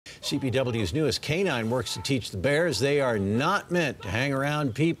CPW's newest canine works to teach the bears they are not meant to hang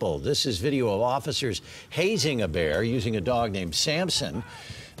around people. This is video of officers hazing a bear using a dog named Samson.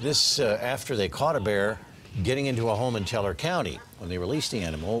 This after they caught a bear getting into a home in Teller County. When they released the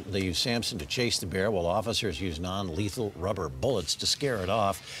animal, they used Samson to chase the bear while officers used non-lethal rubber bullets to scare it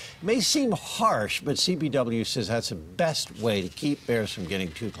off. It may seem harsh, but CPW says that's the best way to keep bears from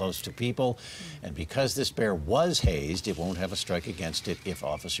getting too close to people. And because this bear was hazed, it won't have a strike against it if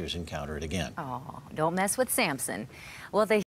officers encounter it again. Oh, don't mess with Samson. Well, they